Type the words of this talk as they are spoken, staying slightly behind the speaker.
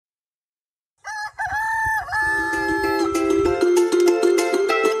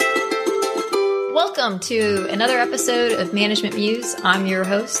Welcome to another episode of Management Muse. I'm your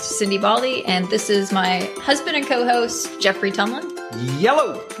host, Cindy Bally, and this is my husband and co-host, Jeffrey Tumlin.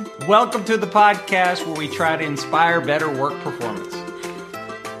 Yellow! Welcome to the podcast where we try to inspire better work performance.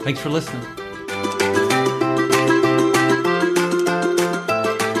 Thanks for listening.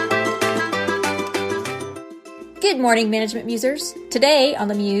 Good morning, Management Musers. Today on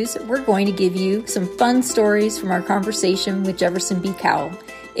the Muse, we're going to give you some fun stories from our conversation with Jefferson Beak Howell.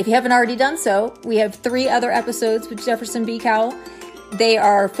 If you haven't already done so, we have 3 other episodes with Jefferson Beak Howell. They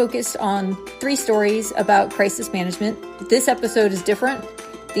are focused on 3 stories about crisis management. This episode is different.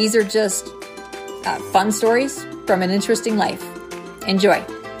 These are just fun stories from an interesting life. Enjoy.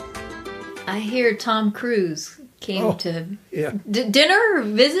 I hear Tom Cruise came to dinner or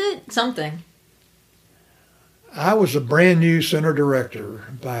visit, something. I was a brand new center director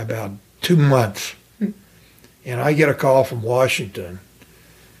by about 2 months. And I get a call from Washington.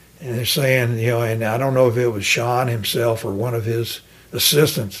 And they're saying, and I don't know if it was Sean himself or one of his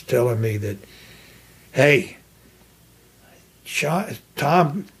assistants telling me that, hey,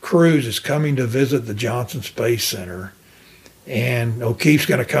 Tom Cruise is coming to visit the Johnson Space Center. And O'Keefe's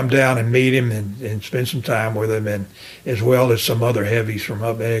going to come down and meet him and spend some time with him, and as well as some other heavies from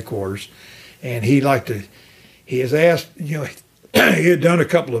up headquarters. And he has asked, he had done a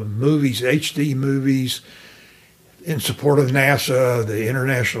couple of movies, HD movies, in support of NASA, the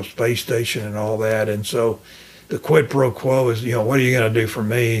International Space Station and all that. And so the quid pro quo is, what are you going to do for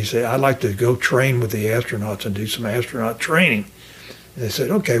me? He said, I'd like to go train with the astronauts and do some astronaut training. And they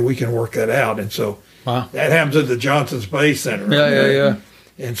said, okay, we can work that out. And so that happens at the Johnson Space Center. Yeah.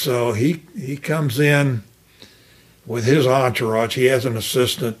 And so he comes in with his entourage. He has an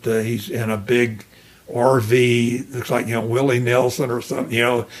assistant. He's in a big RV, looks like, Willie Nelson or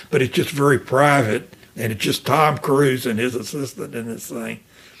something, but it's just very private. And it's just Tom Cruise and his assistant in this thing,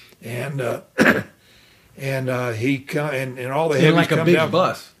 and all the heavies like come a big down.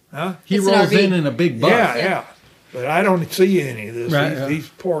 Bus, huh? He rolls in a big bus. Yeah. But I don't see any of this. Right, He's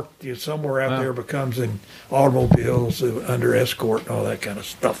parked somewhere out there, but comes in automobiles under escort and all that kind of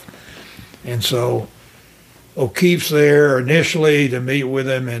stuff. And so O'Keefe's there initially to meet with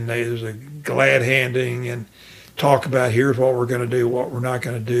him, and there's a glad handing and talk about here's what we're going to do, what we're not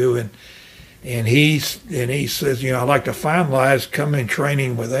going to do, and he says, I'd like to finalize coming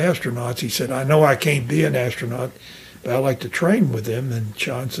training with astronauts. He said, I know I can't be an astronaut, but I'd like to train with them. And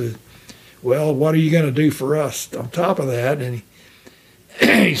Sean said, well, what are you going to do for us on top of that? And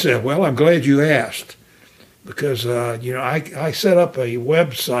he said, well, I'm glad you asked, because, I set up a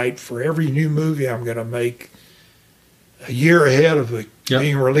website for every new movie I'm going to make a year ahead of it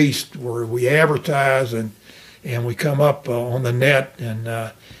being released, where we advertise and we come up on the net and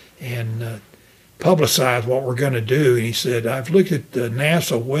publicize what we're going to do. And he said, I've looked at the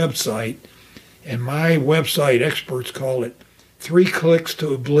NASA website, and my website experts call it 3 clicks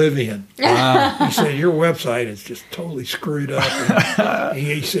to oblivion. Wow. He said, your website is just totally screwed up. And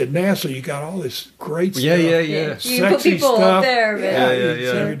he said, NASA, you got all this great stuff. Yeah. Sexy You put people stuff. up there, man.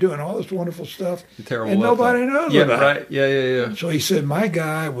 Yeah. So you're doing all this wonderful stuff, Terrible and nobody knows about right. it. Yeah. So he said, my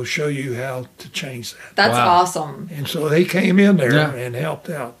guy will show you how to change that. That's awesome. And so they came in there and helped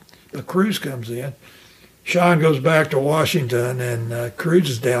out. But Cruise comes in. Sean goes back to Washington, and Cruise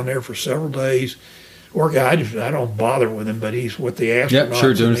is down there for several days. I don't bother with him, but he's with the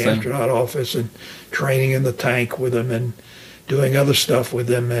astronauts in the astronaut office and training in the tank with them and doing other stuff with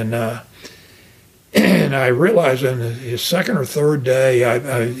them. And I realized on his second or third day,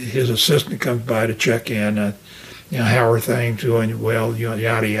 his assistant comes by to check in. How are things going? Well,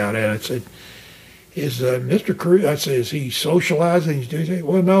 yada yada. I said, is Mr. Cruise, I said, is he socializing? He's doing anything?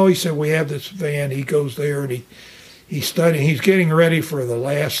 Well, no, he said, we have this van. He goes there and he's studying. He's getting ready for the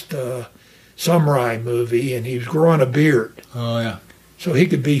last samurai movie, and he's growing a beard. Oh, yeah. So he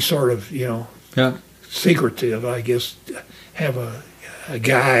could be sort of, secretive, I guess, have a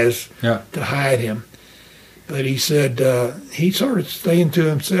guise to hide him. But he said, he started saying to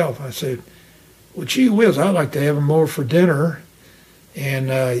himself, I said, well, gee whiz, I'd like to have him over for dinner.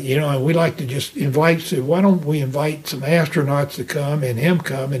 And, and we like to just why don't we invite some astronauts to come and him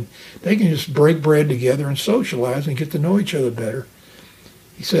come, and they can just break bread together and socialize and get to know each other better.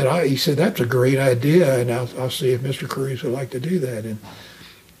 He said, that's a great idea, and I'll see if Mr. Cruise would like to do that. And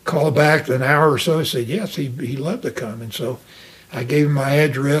called back an hour or so and said, yes, he'd love to come. And so I gave him my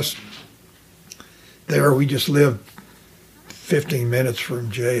address. There we just lived 15 minutes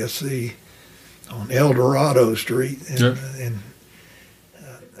from JSC on El Dorado Street.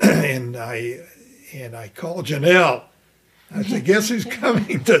 And I called Janelle. I said, guess who's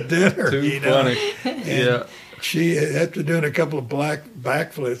coming to dinner? Too funny. she, after doing a couple of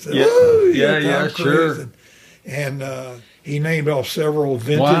backflips, Yeah. "Woo, Yeah, Tom Cruise," sure. And he named off several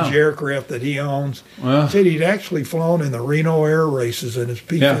vintage aircraft that he owns. Wow. Said he'd actually flown in the Reno Air Races in his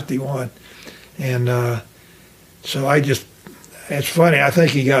P-51. And so I just, it's funny, I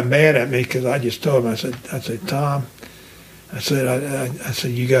think he got mad at me because I just told him, I said, Tom, I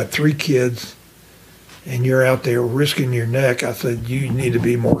said, you got 3 kids and you're out there risking your neck. I said, you need to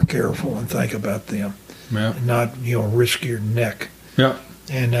be more careful and think about them. Yeah. And not, risk your neck. Yeah.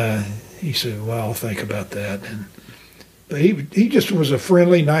 And he said, well, I'll think about that. But he just was a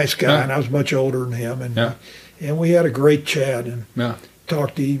friendly, nice guy, and I was much older than him. And we had a great chat and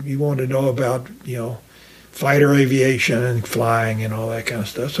talked. He wanted to know about, fighter aviation and flying and all that kind of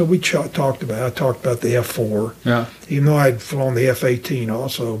stuff. So we talked about. I talked about the F-4. Yeah. Even though I'd flown the F-18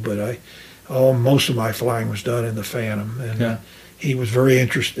 also, but most of my flying was done in the Phantom, and he was very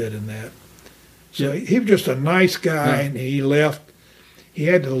interested in that. So he was just a nice guy, and he left. He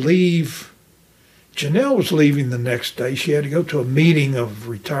had to leave. Janelle was leaving the next day. She had to go to a meeting of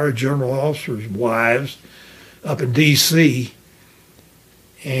retired general officers' wives up in D.C.,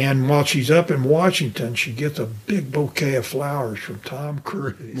 and while she's up in Washington, she gets a big bouquet of flowers from Tom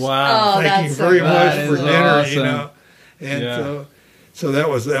Cruise. Wow! Thank you very much for dinner. Awesome. And so that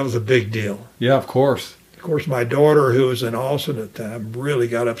was a big deal. Yeah, of course. Of course, my daughter, who was in Austin at the time, really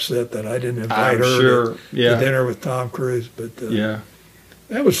got upset that I didn't invite her to dinner with Tom Cruise. But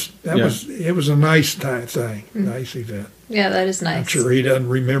it was a nice thing, nice event. Yeah, that is nice. I'm sure he doesn't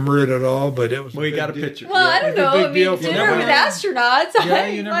remember it at all, but it was. We got a picture. Well, I don't know. I mean, dinner with astronauts. Yeah,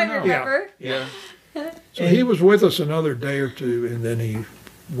 you never know. Remember. Yeah. So he was with us another day or two, and then he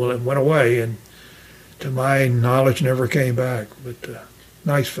went away, and to my knowledge, never came back. But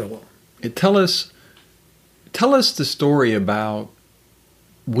nice fellow. Tell us the story about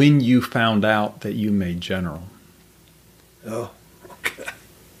when you found out that you made general. Oh, okay.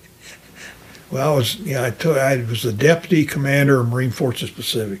 Well, I was the deputy commander of Marine Forces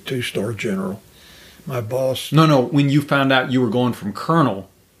Pacific, 2-star general. My boss. No. When you found out you were going from colonel.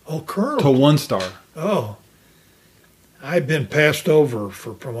 Oh, colonel. To 1-star. Oh, I'd been passed over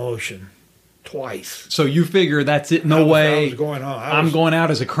for promotion twice. So you figure that's it? No way. I was going on. I'm going out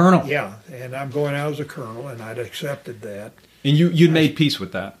as a colonel. Yeah, and I'm going out as a colonel, and I'd accepted that. And you'd made peace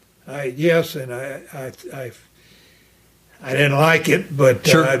with that. Yes, and I didn't like it, but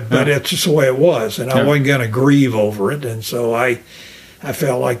it's just the way it was, and I wasn't going to grieve over it, and so I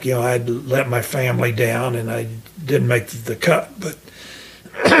felt like I'd let my family down, and I didn't make the cut. But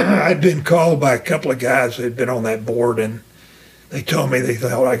I'd been called by a couple of guys that had been on that board, and they told me they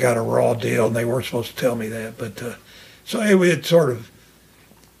thought I got a raw deal, and they weren't supposed to tell me that. But so it sort of,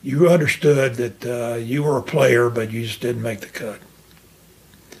 you understood that you were a player, but you just didn't make the cut.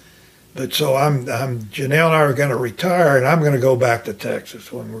 But so Janelle and I are going to retire, and I'm going to go back to Texas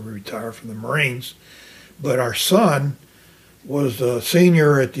when we retire from the Marines. But our son was a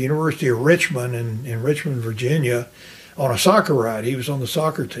senior at the University of Richmond in Richmond, Virginia, on a soccer ride. He was on the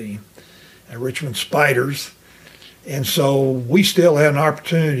soccer team at Richmond Spiders. And so we still had an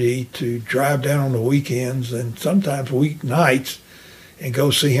opportunity to drive down on the weekends and sometimes weeknights and go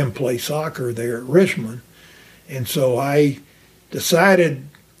see him play soccer there at Richmond. And so I decided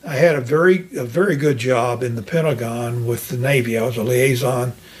I had a very good job in the Pentagon with the Navy. I was a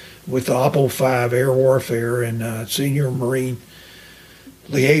liaison with the OPO 5 Air Warfare and senior Marine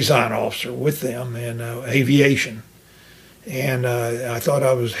liaison officer with them in aviation. And I thought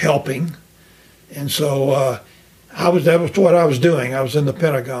I was helping. And so that was what I was doing. I was in the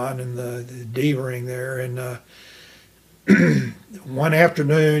Pentagon in the D ring there. And one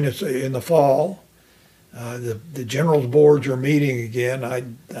afternoon, it's in the fall, the generals boards are meeting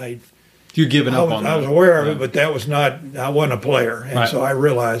again. You're giving up on that. I was aware of it, but that was not. I wasn't a player, and so I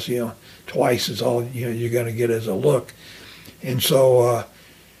realized, twice is all you're going to get as a look. And so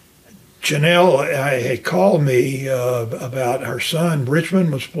Janelle had called me about her son.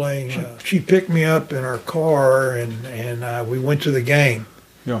 Richmond was playing. She picked me up in her car, and we went to the game.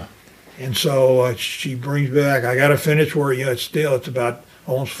 Yeah. And so she brings me back. I got to finish where it's about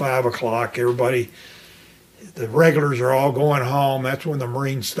almost 5 o'clock. Everybody. The regulars are all going home. That's when the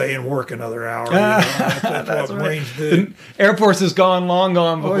Marines stay and work another hour. That's what Marines do. The Air Force is gone, long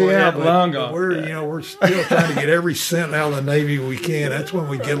gone before long gone. We're still trying to get every cent out of the Navy we can. That's when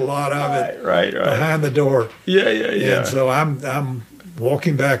we get a lot of it right. behind the door. Yeah. And so I'm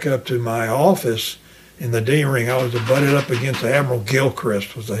walking back up to my office in the D ring. I was butted up against Admiral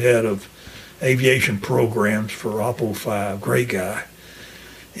Gilchrist, was the head of aviation programs for OPO 5. Great guy.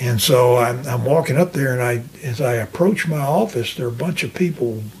 And so I'm walking up there, and as I approach my office, there are a bunch of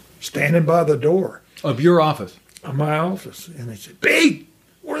people standing by the door Of your office? of my office. And they said, Beak,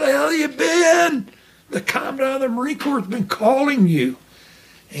 where the hell you been? The Commandant of the Marine Corps has been calling you.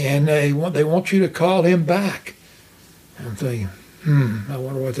 And they want you to call him back. And I'm thinking, I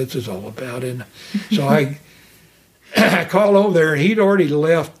wonder what this is all about. And so I called over there, and he'd already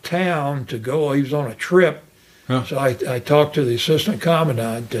left town to go. He was on a trip. Yeah. So I talked to the assistant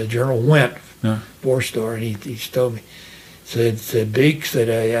commandant, General Went, Yeah. 4-star, and he told me, said Beak, said,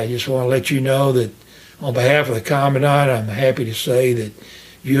 I just want to let you know that on behalf of the commandant, I'm happy to say that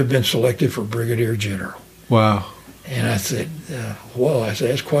you have been selected for Brigadier General. Wow. And I said, whoa, I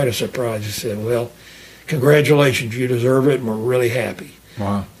said, that's quite a surprise. He said, well, congratulations, you deserve it, and we're really happy.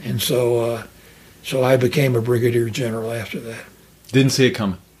 Wow. And so I became a Brigadier General after that. Didn't see it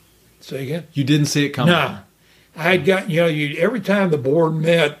coming. Say again? You didn't see it coming? No. I had gotten, every time the board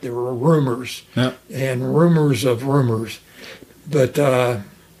met, there were rumors and rumors of rumors. But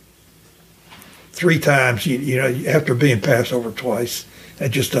 3 times, after being passed over twice,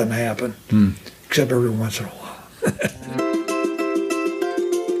 that just doesn't happen, except every once in a while.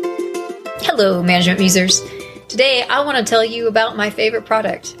 Hello, Management Musers. Today, I want to tell you about my favorite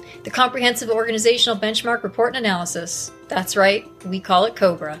product, the Comprehensive Organizational Benchmark Report and Analysis. That's right, we call it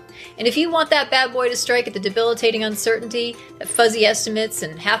COBRA. And if you want that bad boy to strike at the debilitating uncertainty that fuzzy estimates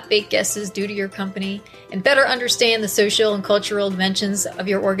and half-baked guesses do to your company, and better understand the social and cultural dimensions of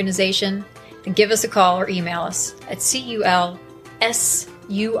your organization, then give us a call or email us at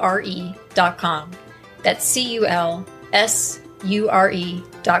culsure.com. That's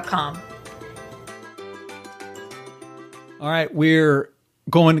culsure.com. All right, we're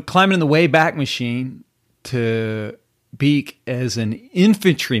climbing in the Wayback Machine to Beak as an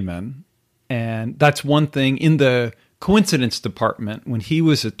infantryman, and that's one thing. In the coincidence department, when he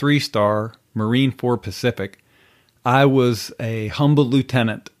was a 3-star Marine 4 Pacific, I was a humble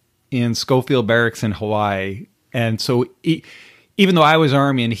lieutenant in Schofield Barracks in Hawaii, and so even though I was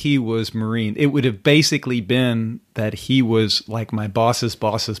Army and he was Marine, it would have basically been that he was like my boss's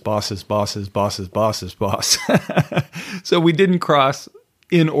boss's boss's boss's boss's boss's boss. So we didn't cross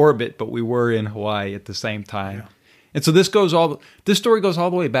in orbit, but we were in Hawaii at the same time. Yeah. And so this story goes all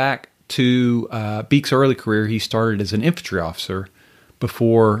the way back to Beak's early career. He started as an infantry officer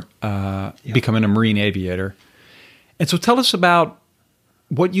before becoming a Marine aviator. And so tell us about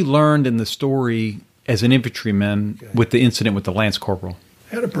what you learned in the story as an infantryman with the incident with the Lance Corporal.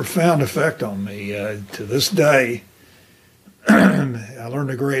 It had a profound effect on me. To this day, I learned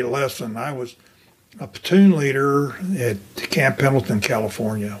a great lesson. I was a platoon leader at Camp Pendleton,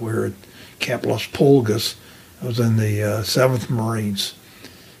 California. We were at Camp Las Pulgas. I was in the 7th Marines.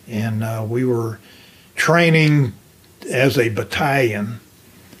 And we were training as a battalion,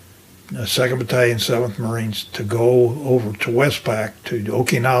 2nd Battalion, 7th Marines, to go over to Westpac to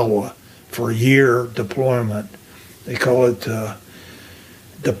Okinawa for a year deployment. They call it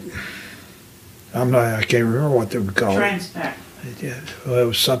I can't remember what they would call Transpac. it. Well, it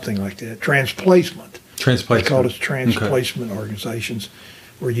was something like that. Transplacement. They called it transplacement organizations,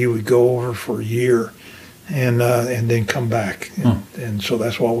 where you would go over for a year and then come back. And so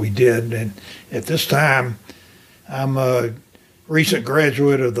that's what we did. And at this time, I'm a recent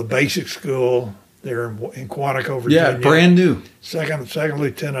graduate of the basic school there in Quantico, Virginia. Yeah, brand new. Second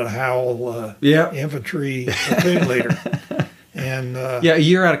Lieutenant Howell, infantry platoon leader. And a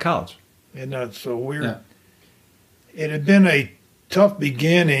year out of college. And so it had been a tough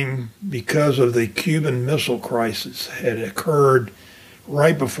beginning because of the Cuban Missile Crisis had occurred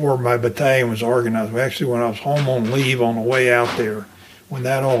right before my battalion was organized. Actually, when I was home on leave on the way out there, when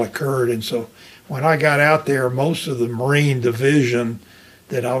that all occurred. And so when I got out there, most of the Marine division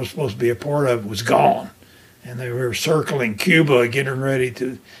that I was supposed to be a part of was gone. And they were circling Cuba, getting ready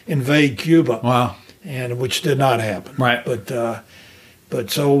to invade Cuba. Wow. And which did not happen. Right.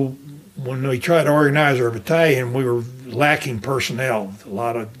 But so when we tried to organize our battalion, we were lacking personnel.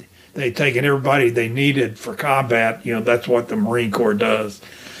 They'd taken everybody they needed for combat. That's what the Marine Corps does.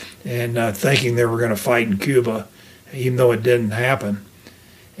 And thinking they were going to fight in Cuba, even though it didn't happen.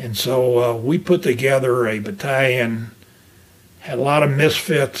 And so we put together a battalion, had a lot of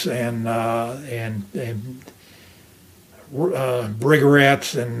misfits and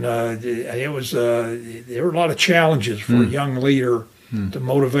brigarettes, and there were a lot of challenges for a young leader to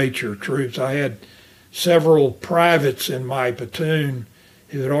motivate your troops. I had several privates in my platoon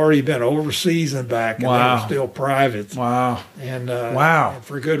who had already been overseas and back, and they were still privates. Wow. And and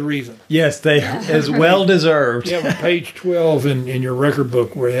for good reason. Yes, they as well deserved. You have page 12 in your record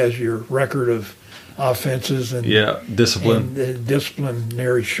book where it has your record of offenses and discipline. And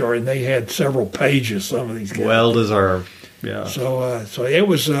disciplinary chart, and they had several pages, some of these guys. Well deserved. Yeah. So it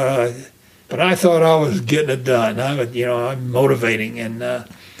was, but I thought I was getting it done. I'm motivating,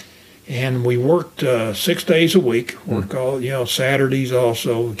 and we worked 6 days a week. Work all, Saturdays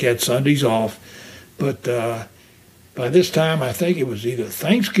also. We had Sundays off, but by this time I think it was either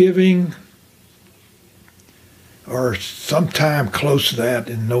Thanksgiving or sometime close to that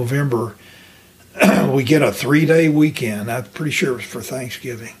in November. We get a 3-day weekend. I'm pretty sure it was for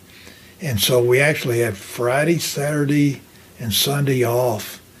Thanksgiving. And so we actually had Friday, Saturday, and Sunday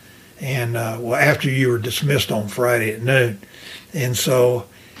off. And after you were dismissed on Friday at noon. And so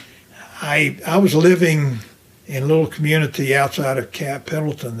I was living in a little community outside of Camp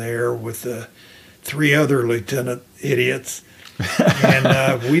Pendleton there with 3 other lieutenant idiots.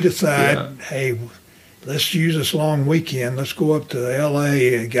 And we decided, hey, let's use this long weekend. Let's go up to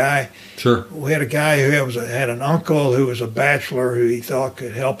L.A. We had a guy who had an uncle who was a bachelor who he thought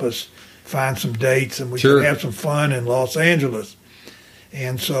could help us find some dates, and we could have some fun in Los Angeles.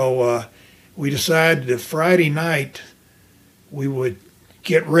 And so we decided that Friday night we would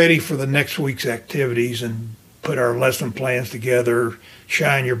get ready for the next week's activities and put our lesson plans together,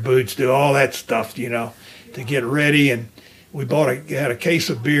 shine your boots, do all that stuff, to get ready. And we had a case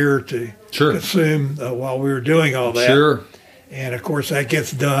of beer to consume while we were doing all that. Sure. And of course that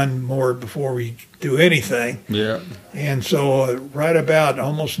gets done more before we do anything. Yeah. And so right about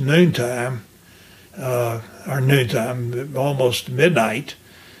almost noontime, almost midnight,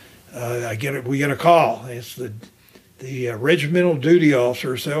 we get a call. It's the regimental duty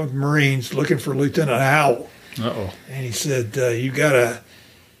officer, 7th Marines, looking for Lieutenant Howell. Uh-oh. And he said, you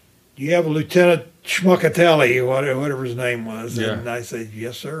have a Lieutenant Schmuckatelli, whatever his name was. Yeah. And I said,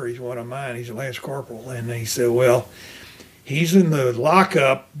 yes, sir, he's one of mine. He's a Lance Corporal. And he said, well, he's in the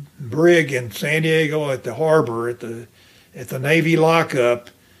lockup brig in San Diego at the harbor, at the Navy lockup.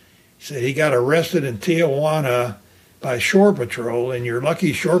 He said he got arrested in Tijuana by Shore Patrol, and you're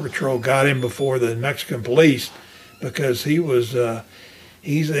lucky Shore Patrol got him before the Mexican police, because he's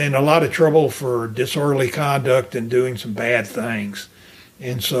in a lot of trouble for disorderly conduct and doing some bad things.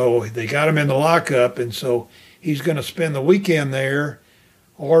 And so they got him in the lockup, and so he's going to spend the weekend there,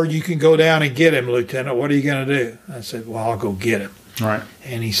 or you can go down and get him, Lieutenant. What are you going to do? I said, well, I'll go get him. All right.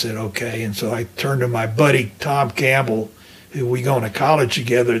 And he said, okay. And so I turned to my buddy, Tom Campbell, who we go to college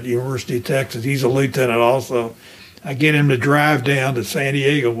together at the University of Texas. He's a lieutenant also. I get him to drive down to San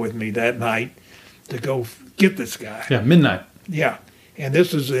Diego with me that night to go get this guy. Yeah, midnight. Yeah. And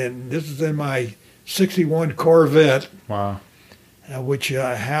this is in my 61 Corvette. Wow. Which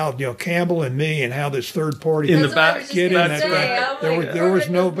how Campbell and me and how this third party in the back get in that back. There was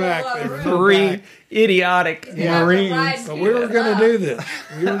no back. There was no 3 back. idiotic Marines. But we were going to do this.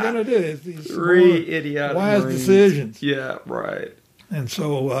 We were going to do this. These 3 idiotic wise Marines. decisions. Yeah, right. And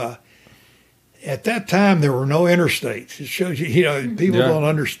so at that time there were no interstates. It shows you, people don't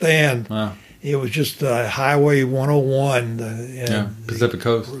understand. Wow. It was just Highway 101, Pacific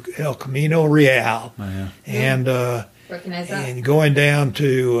Coast, El Camino Real, and. Recognize that. And going down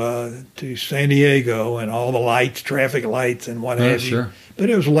to San Diego and all the lights, traffic lights and what have you. But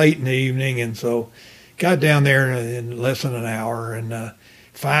it was late in the evening, and so got down there in less than an hour and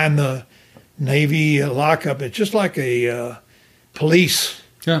find the Navy lockup. It's just like a police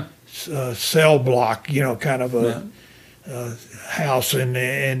cell block, kind of a house.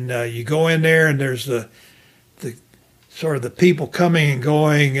 And you go in there, and there's the sort of the people coming and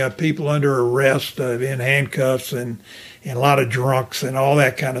going, people under arrest in handcuffs and a lot of drunks and all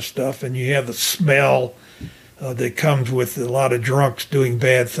that kind of stuff. And you have the smell that comes with a lot of drunks doing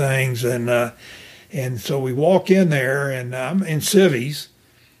bad things. And so we walk in there, and I'm in civvies.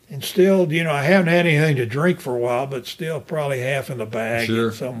 And still, I haven't had anything to drink for a while, but still probably half in the bag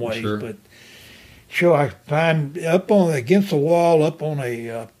in some ways. But I find against the wall, up on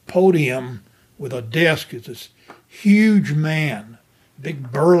a podium with a desk, is this huge man,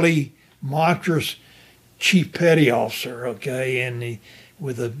 big burly, monstrous chief petty officer, and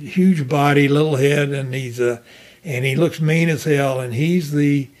with a huge body, little head, and he looks mean as hell, and he's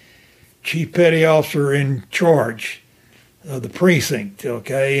the chief petty officer in charge of the precinct,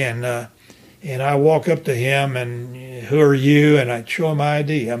 and I walk up to him, and who are you? And I show him my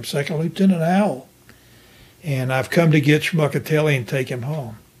ID. I'm Second Lieutenant Howell, and I've come to get Schmuckatelli and take him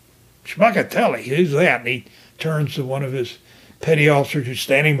home. Schmuckatelli, who's that? And he turns to one of his petty officers who's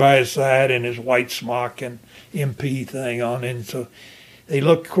standing by his side in his white smock and MP thing on. And so they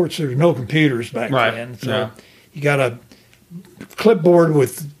look, of course, there's no computers back then. So you got a clipboard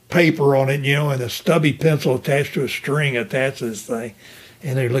with paper on it, and a stubby pencil attached to a string attached to this thing.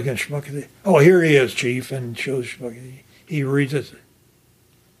 And they're looking at Schmuckatelli. Oh, here he is, Chief, and shows Schmuckatelli. He reads it.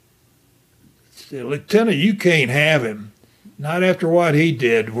 Lieutenant, you can't have him. not after what he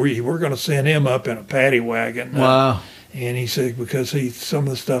did. We're going to send him up in a paddy wagon. Wow. And he said, because some of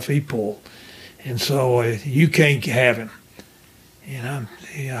the stuff he pulled. And so you can't have him. And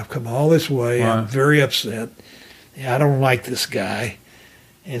I've come all this way. Wow. I'm very upset. I don't like this guy.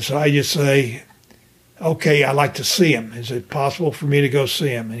 And so I just say, okay, I'd like to see him. Is it possible for me to go see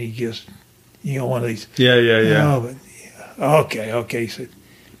him? And he gives, one of these. Yeah. Oh, but, okay. He said,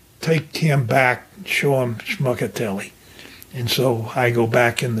 take him back, show him Schmuckatelli. And so I go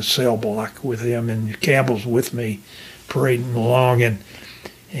back in the cell block with him, and Campbell's with me, parading along, and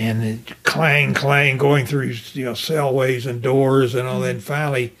it clang, going through cellways and doors and all that. And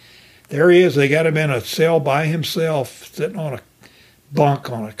finally, there he is. They got him in a cell by himself, sitting on a bunk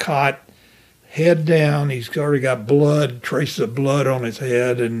on a cot, head down. He's already got blood, traces of blood on his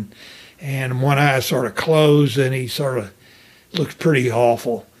head, and one eye sort of closed, and he sort of looks pretty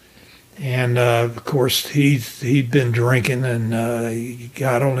awful. And of course, he'd been drinking, and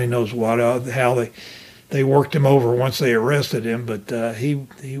God only knows how they worked him over once they arrested him. But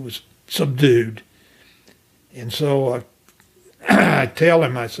he was subdued, and so I tell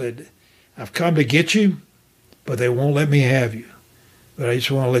him, I said, I've come to get you, but they won't let me have you. But I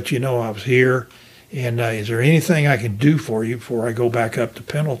just want to let you know I was here, and is there anything I can do for you before I go back up to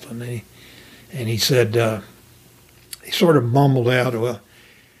Pendleton? And he said, he sort of mumbled out, well,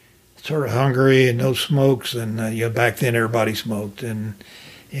 sort of hungry and no smokes, and back then everybody smoked, and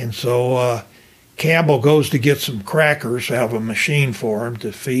so Campbell goes to get some crackers out of a machine for him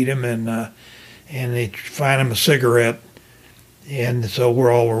to feed him, and they find him a cigarette, and so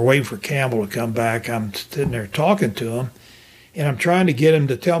we're waiting for Campbell to come back. I'm sitting there talking to him, and I'm trying to get him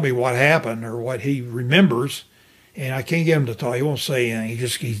to tell me what happened or what he remembers, and I can't get him to talk. He won't say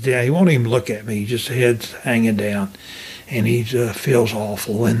anything. He's down. He won't even look at me. He just head's hanging down, and he feels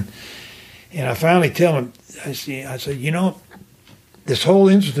awful. And I finally tell him, I said, this whole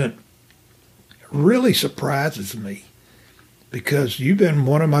incident really surprises me, because you've been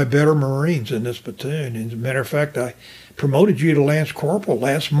one of my better Marines in this platoon. And as a matter of fact, I promoted you to Lance Corporal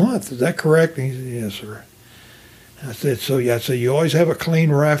last month. Is that correct? And he said, yes, sir. I said, so you always have a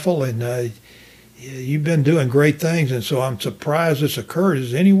clean rifle, and you've been doing great things, and so I'm surprised this occurred.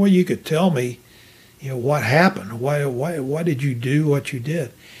 Is there any way you could tell me, what happened? Why did you do what you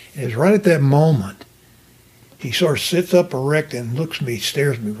did? And it's right at that moment, he sort of sits up erect and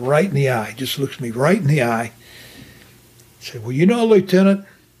stares me right in the eye, just looks me right in the eye. He said, well, Lieutenant,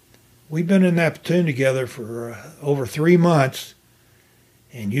 we've been in that platoon together for over 3 months,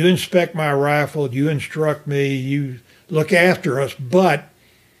 and you inspect my rifle, you instruct me, you look after us, but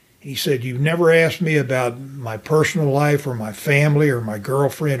he said, you've never asked me about my personal life or my family or my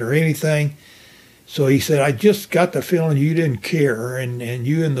girlfriend or anything. So he said, I just got the feeling you didn't care, and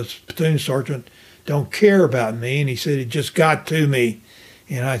you and the platoon sergeant don't care about me. And he said, it just got to me,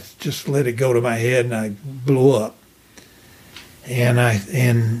 and I just let it go to my head, and I blew up. And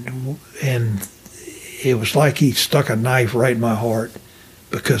it was like he stuck a knife right in my heart,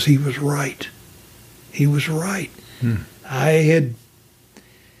 because he was right. He was right. I had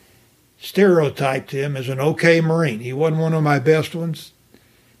stereotyped him as an okay Marine. He wasn't one of my best ones.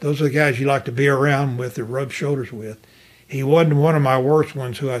 Those are the guys you like to be around with or rub shoulders with. He wasn't one of my worst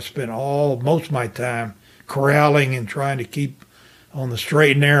ones, who I spent most of my time corralling and trying to keep on the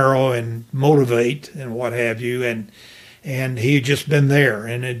straight and narrow and motivate and what have you. And he had just been there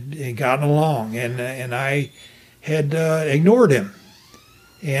and had gotten along, and I had ignored him.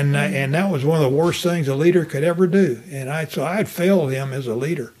 And that was one of the worst things a leader could ever do. So I had failed him as a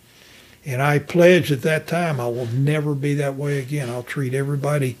leader. And I pledged at that time, I will never be that way again. I'll treat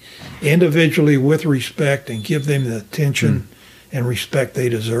everybody individually with respect and give them the attention and respect they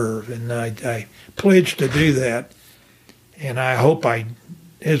deserve. And I pledged to do that. And I hope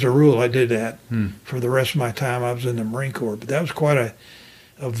as a rule, I did that for the rest of my time I was in the Marine Corps. But that was quite a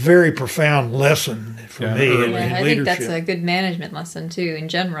very profound lesson for me in leadership. I think that's a good management lesson, too, in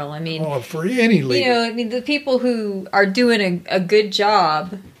general. I mean, for any leader. The people who are doing a good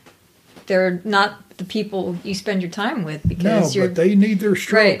job, they're not the people you spend your time with, because but they need their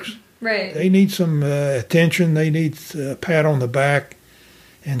strokes. Right. They need some attention. They need a pat on the back.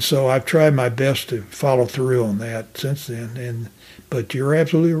 And so I've tried my best to follow through on that since then. But you're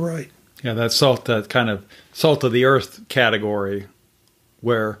absolutely right. Yeah, that kind of salt of the earth category,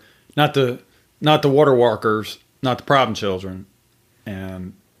 where not the water walkers, not the problem children,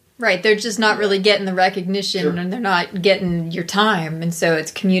 and right, they're just not really getting the recognition, and they're not getting your time, and so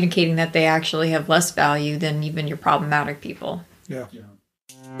it's communicating that they actually have less value than even your problematic people. Yeah.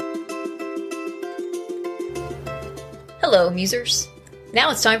 Hello, musers. Now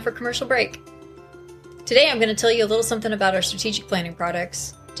it's time for a commercial break. Today I'm going to tell you a little something about our strategic planning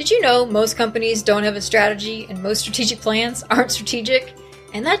products. Did you know most companies don't have a strategy and most strategic plans aren't strategic?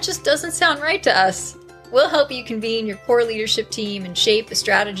 And that just doesn't sound right to us. We'll help you convene your core leadership team and shape a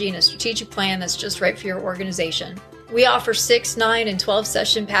strategy and a strategic plan that's just right for your organization. We offer 6, 9, and 12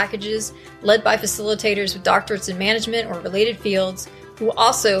 session packages led by facilitators with doctorates in management or related fields who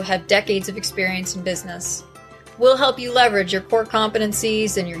also have decades of experience in business. We'll help you leverage your core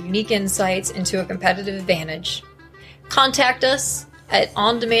competencies and your unique insights into a competitive advantage. Contact us at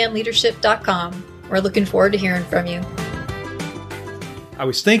ondemandleadership.com. We're looking forward to hearing from you. I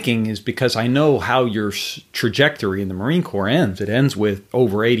was thinking is because I know how your trajectory in the Marine Corps ends. It ends with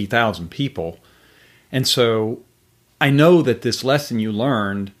over 80,000 people. And so I know that this lesson you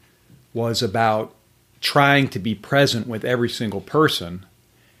learned was about trying to be present with every single person.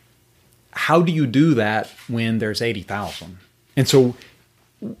 How do you do that when there's 80,000? And so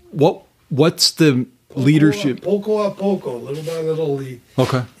what's the leadership? Poco a poco, little by little.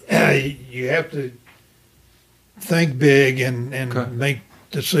 Okay. You have to think big and Okay. make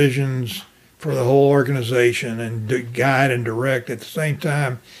decisions for the whole organization and guide and direct at the same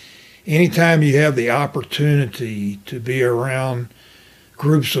time. Anytime you have the opportunity to be around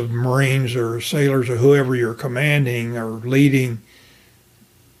groups of Marines or sailors or whoever you're commanding or leading,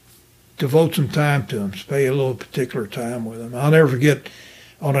 devote some time to them. Spend a little particular time with them. I'll never forget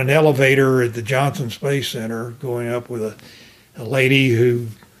on an elevator at the Johnson Space Center going up with a lady who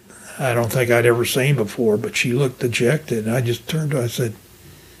I don't think I'd ever seen before, but she looked dejected. And I just turned to her, I said,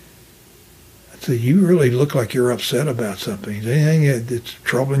 you really look like you're upset about something. Is anything that's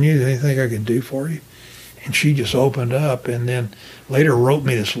troubling you? Is anything I can do for you? And she just opened up and then later wrote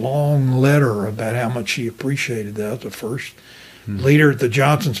me this long letter about how much she appreciated that. That was the first leader at the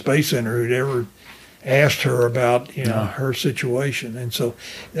Johnson Space Center who'd ever asked her about her situation. And so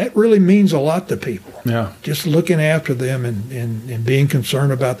that really means a lot to people. Yeah. Just looking after them and being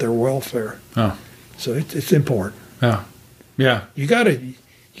concerned about their welfare. Oh. So it's important. Yeah. Yeah. You got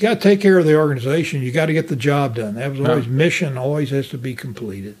to take care of the organization. You got to get the job done. That was always mission. Always has to be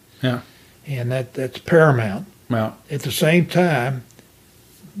completed. Yeah. And that's paramount. Yeah. At the same time,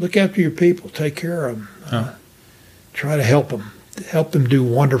 look after your people. Take care of them. Try to help them. Help them do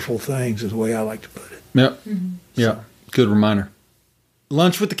wonderful things is the way I like to put it. Yep. Mm-hmm. Yeah. Good reminder.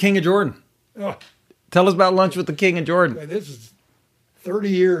 Lunch with the King of Jordan. Oh, Tell us about Lunch with the King of Jordan. this is 30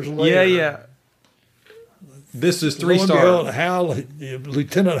 years later. Yeah, yeah. This is 3-star. Howell,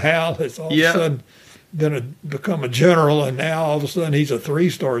 Lieutenant Howell has all of a sudden become a general, and now all of a sudden he's a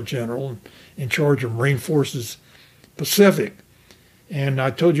 3-star general in charge of Marine Forces Pacific. And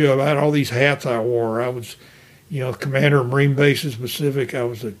I told you about all these hats I wore. I was, commander of Marine Bases Pacific. I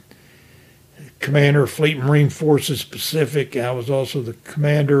was a commander of Fleet Marine Forces Pacific. I was also the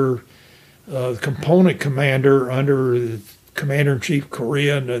commander, component commander under the Commander-in-Chief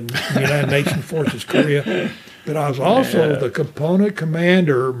Korea and the United Nations Forces Korea. But I was also the component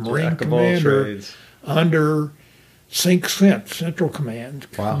commander, Marine commander, under Central Command,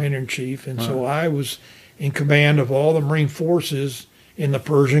 Commander-in-Chief. And so I was in command of all the Marine forces in the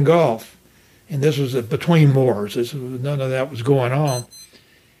Persian Gulf. And this was between wars. None of that was going on.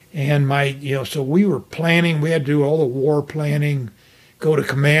 And so we were planning. We had to do all the war planning, go to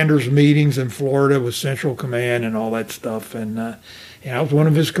commanders' meetings in Florida with Central Command and all that stuff. And I was one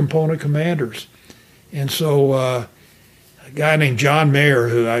of his component commanders. And so a guy named John Mayer,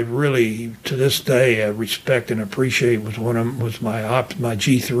 who I really, to this day, respect and appreciate, was my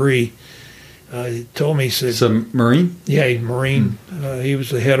G3. He told me, he said... Some Marine? Yeah, he's Marine. He was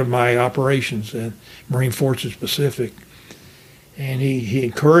the head of my operations at Marine Forces Pacific. And he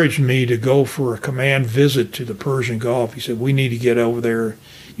encouraged me to go for a command visit to the Persian Gulf. He said, we need to get over there.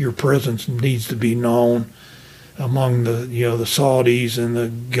 Your presence needs to be known among the Saudis and the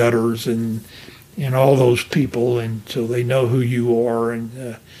Gutters and all those people, and so they know who you are.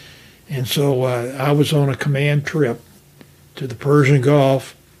 And so I was on a command trip to the Persian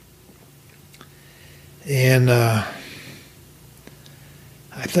Gulf, and I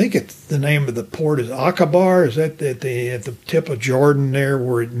think the name of the port is Aqaba. Is that at the tip of Jordan there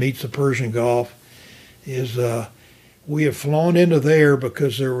where it meets the Persian Gulf? We have flown into there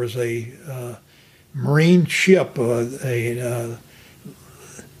because there was a Marine ship, I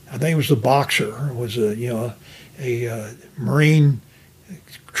think it was the Boxer. It was a Marine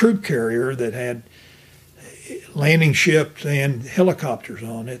troop carrier that had landing ships and helicopters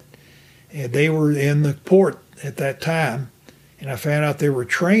on it. And they were in the port at that time. And I found out they were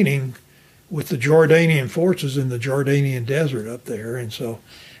training with the Jordanian forces in the Jordanian desert up there. And so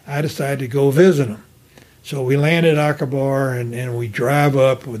I decided to go visit them. So we landed at Aqaba and we drive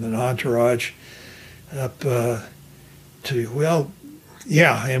up with an entourage up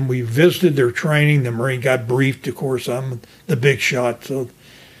and we visited their training. The Marine got briefed, of course. I'm the big shot, so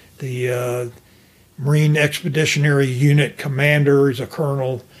the Marine Expeditionary Unit commander is a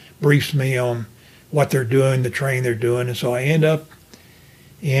colonel, briefs me on what they're doing, the training they're doing, and so I end up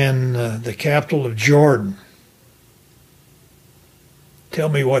in the capital of Jordan. Tell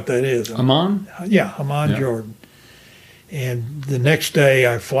me what that is. Amman? Yeah, Amman, Jordan. And the next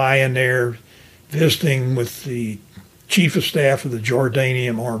day I fly in there visiting with the Chief of Staff of the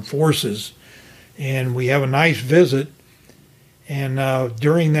Jordanian Armed Forces, and we have a nice visit. And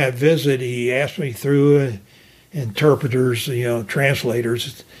during that visit, he asked me through interpreters,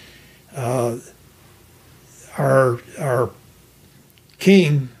 translators, our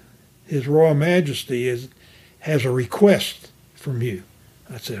king, His Royal Majesty, has a request from you.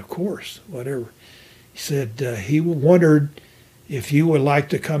 I said, of course, whatever. He said he wondered if you would like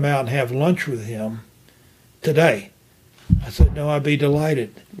to come out and have lunch with him today. I said, no, I'd be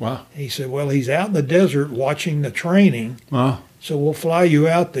delighted. Wow. He said, well, he's out in the desert watching the training. Wow. So we'll fly you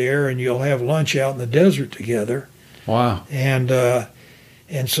out there and you'll have lunch out in the desert together. Wow. And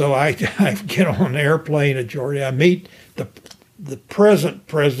so I get on an airplane at Jordan. I meet the present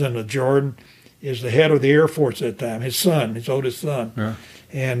president of Jordan is the head of the Air Force at that time, his son, his oldest son. Yeah.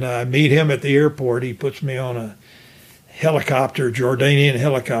 And I meet him at the airport. He puts me on a helicopter, Jordanian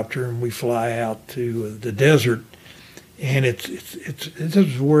helicopter, and we fly out to the desert. And this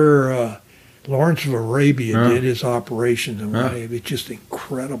is where Lawrence of Arabia did his operations and what have you. It's just an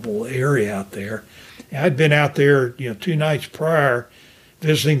incredible area out there. And I'd been out there, 2 nights prior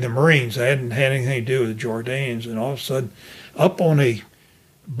visiting the Marines. I hadn't had anything to do with the Jordanians, and all of a sudden, up on a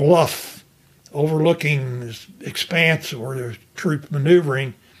bluff overlooking this expanse where there's troops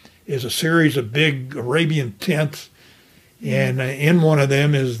maneuvering is a series of big Arabian tents, and in one of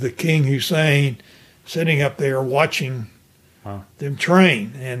them is the King Hussein sitting up there watching them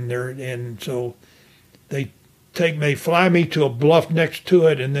train, and so they fly me to a bluff next to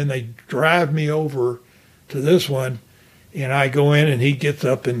it, and then they drive me over to this one, and I go in, and he gets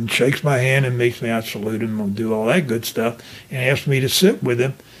up and shakes my hand and makes me, I salute him and do all that good stuff, and asks me to sit with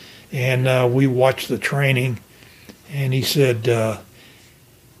him, and we watched the training, and he said,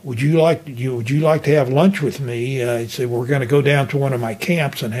 would you like to have lunch with me? He said, we're going to go down to one of my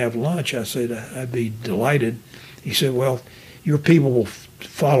camps and have lunch. I said, I'd be delighted. He said, well, your people will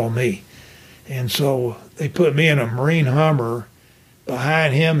follow me. And so they put me in a Marine Hummer,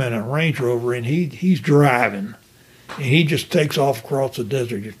 behind him in a Range Rover, and he's driving. And he just takes off across the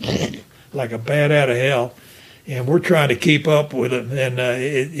desert just like a bat out of hell. And we're trying to keep up with him, and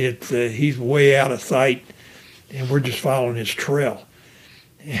he's way out of sight, and we're just following his trail.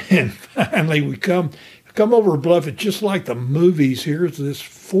 And finally we come over a bluff. It's just like the movies. Here's this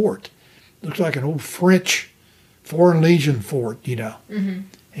fort. Looks like an old French Foreign Legion fort, Mm-hmm.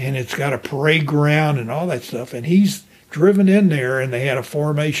 And it's got a parade ground and all that stuff. And he's driven in there, and they had a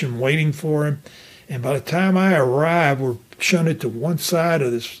formation waiting for him. And by the time I arrive, we're shunted to one side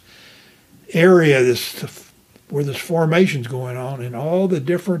of this area, where this formation's going on, and all the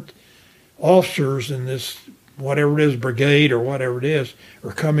different officers in this, whatever it is, brigade or whatever it is,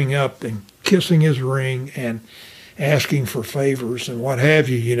 are coming up and kissing his ring and asking for favors and what have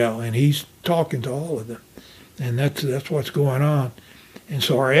you, and he's talking to all of them. And that's what's going on. And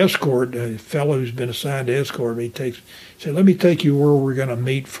so our escort, a fellow who's been assigned to escort me, said, let me take you where we're going to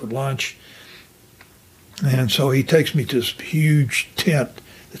meet for lunch. And so he takes me to this huge tent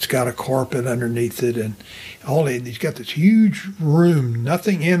that's got a carpet underneath it, and he's got this huge room,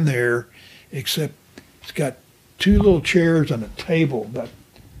 nothing in there except it's got 2 little chairs and a table about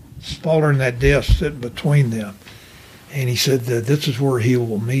smaller than that desk sitting between them. And he said that this is where he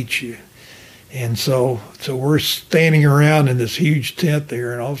will meet you. And so we're standing around in this huge tent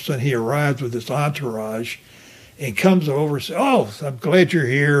there, and all of a sudden he arrives with this entourage and comes over and says, oh, I'm glad you're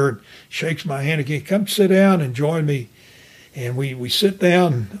here, and shakes my hand again. Come sit down and join me. And we sit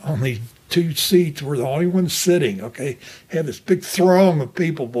down on these 2 seats. We're the only ones sitting, okay? Have this big throng of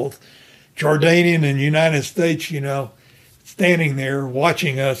people, both Jordanian and United States, standing there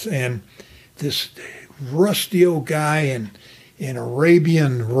watching us. And this rusty old guy in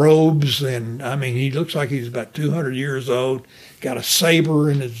Arabian robes, and he looks like he's about 200 years old, got a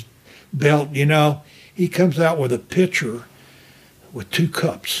saber in his belt, He comes out with a pitcher with 2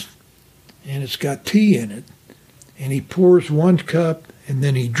 cups, and it's got tea in it. And he pours 1 cup, and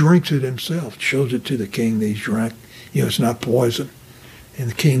then he drinks it himself, shows it to the king that he's drank. It's not poison. And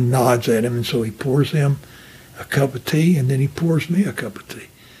the king nods at him, and so he pours him a cup of tea, and then he pours me a cup of tea.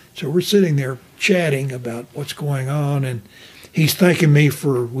 So we're sitting there chatting about what's going on, and he's thanking me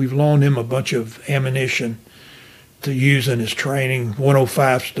for, we've loaned him a bunch of ammunition to use in his training,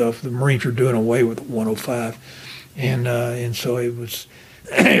 105 stuff. The Marines are doing away with 105. And so it was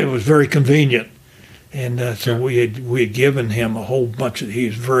very convenient. And so we had given him a whole bunch of, he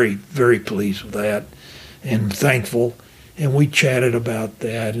was very, very pleased with that and thankful. And we chatted about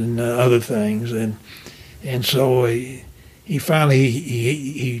that and other things. And so he finally,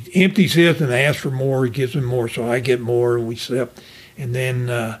 he empties his and asks for more. He gives him more, so I get more, and we sip. And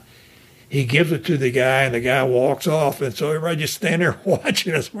then he gives it to the guy, and the guy walks off. And so everybody just stand there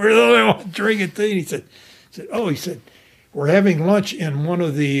watching us. We're the only ones drinking tea. And he said, we're having lunch in one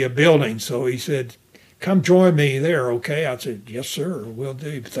of the buildings. So he said, come join me there, okay? I said, yes, sir, will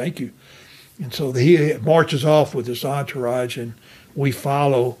do. Thank you. And so he marches off with his entourage, and we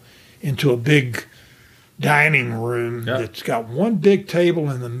follow into a big dining room that's got one big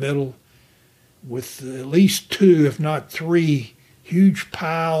table in the middle with at least 2, if not 3, huge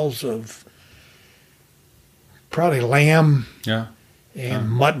piles of probably lamb and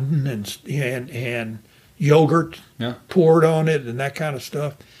mutton and yogurt poured on it and that kind of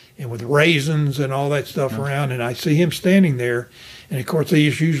stuff, and with raisins and all that stuff around. And I see him standing there, and of course they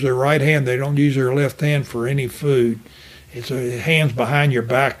just use their right hand. They don't use their left hand for any food. It's a hands behind your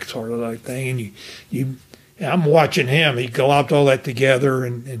back sort of like thing. And I'm watching him. He globbed all that together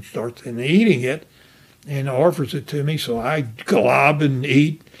and starts eating it and offers it to me. So I glob and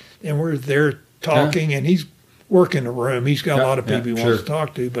eat, and we're there talking, and he's working the room. He's got a lot of people he wants to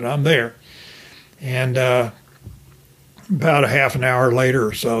talk to, but I'm there. And about a half an hour later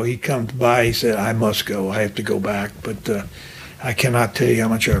or so, he comes by. He said, I must go. I have to go back. But I cannot tell you how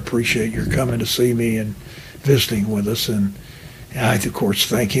much I appreciate your coming to see me and visiting with us. And I, of course,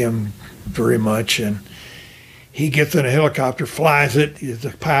 thank him very much. And he gets in a helicopter, flies it, he's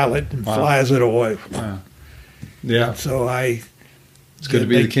a pilot, and flies it away. Wow. Yeah. And so it's good to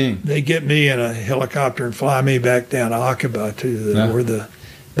be the king. They get me in a helicopter and fly me back down to Aqaba to where the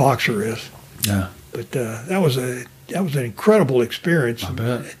boxer is. Yeah. But that was an incredible experience. I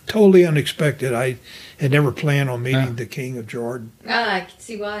bet. Totally unexpected. I had never planned on meeting the king of Jordan. I can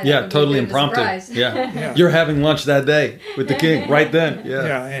see why. Yeah, totally impromptu. Yeah. You're having lunch that day with the king right then. Yeah.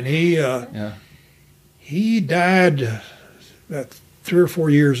 Yeah, and he died about 3 or 4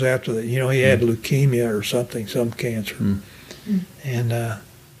 years after that. You know, he had leukemia or something, some cancer. And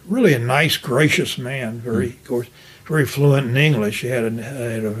really a nice, gracious man, of course, very fluent in English. He had an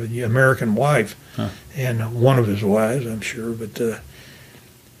American wife and one of his wives, I'm sure. But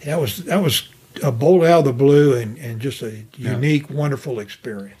that was a bolt out of the blue and just a unique, wonderful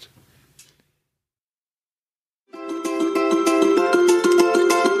experience.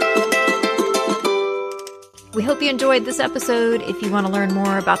 We hope you enjoyed this episode. If you want to learn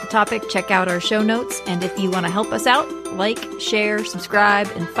more about the topic, check out our show notes. And if you want to help us out, like, share, subscribe,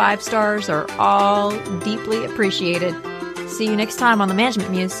 and 5 stars are all deeply appreciated. See you next time on The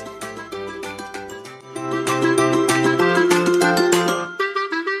Management Muse.